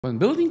When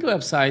building a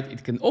website,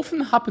 it can often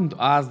happen to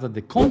us that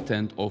the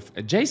content of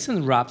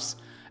adjacent wraps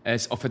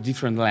is of a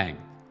different length.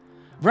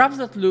 Wraps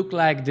that look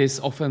like this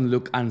often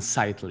look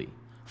unsightly.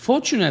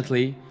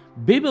 Fortunately,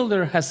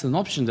 BeBuilder has an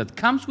option that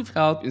comes with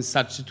help in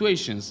such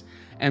situations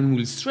and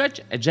will stretch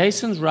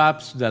adjacent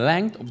wraps to the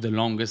length of the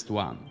longest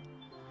one.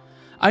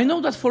 I know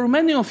that for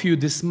many of you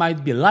this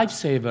might be a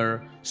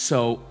lifesaver,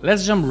 so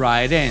let's jump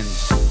right in.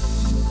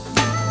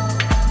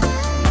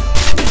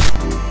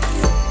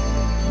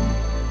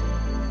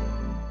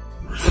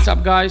 What's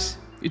up guys,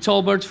 it's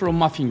Albert from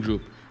Muffin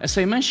Group. As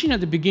I mentioned at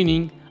the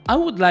beginning, I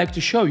would like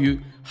to show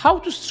you how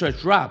to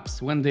stretch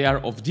wraps when they are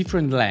of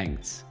different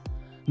lengths.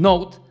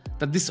 Note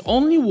that this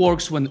only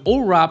works when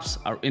all wraps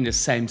are in the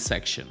same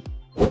section.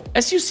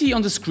 As you see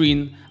on the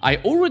screen, I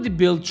already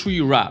built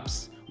 3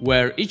 wraps,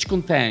 where each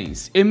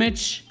contains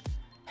image,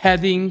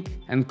 heading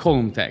and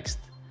column text.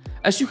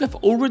 As you have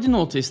already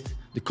noticed,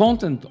 the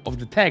content of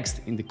the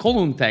text in the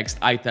column text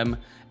item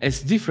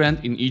is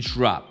different in each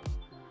wrap.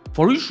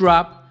 For each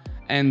wrap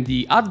and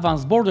the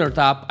Advanced Border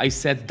tab, I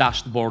set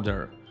dashed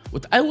border.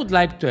 What I would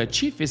like to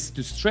achieve is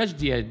to stretch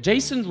the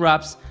adjacent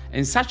wraps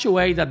in such a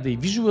way that they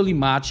visually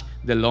match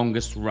the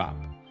longest wrap.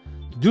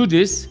 To do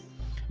this,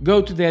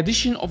 go to the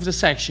edition of the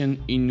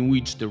section in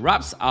which the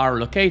wraps are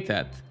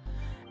located,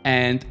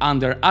 and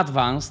under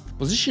Advanced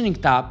Positioning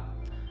tab,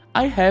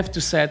 I have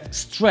to set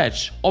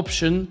Stretch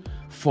option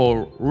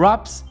for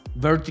wraps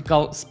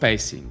vertical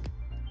spacing.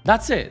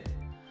 That's it.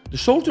 The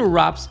shorter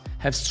wraps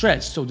have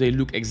stretched so they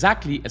look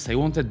exactly as I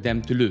wanted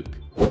them to look.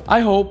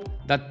 I hope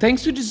that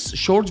thanks to this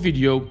short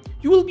video,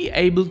 you will be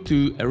able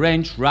to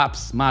arrange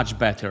wraps much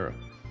better.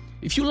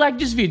 If you like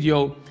this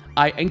video,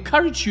 I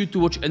encourage you to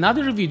watch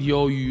another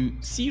video you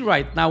see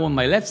right now on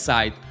my left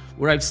side,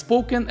 where I've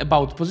spoken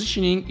about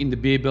positioning in the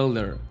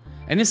BeBuilder.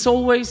 And as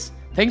always,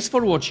 thanks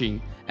for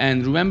watching,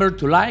 and remember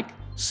to like,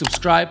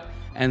 subscribe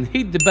and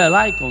hit the bell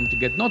icon to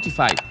get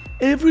notified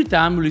every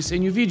time we release a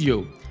new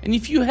video. And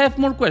if you have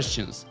more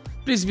questions,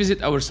 please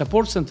visit our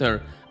support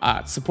center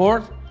at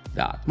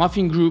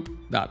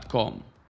support.muffingroup.com.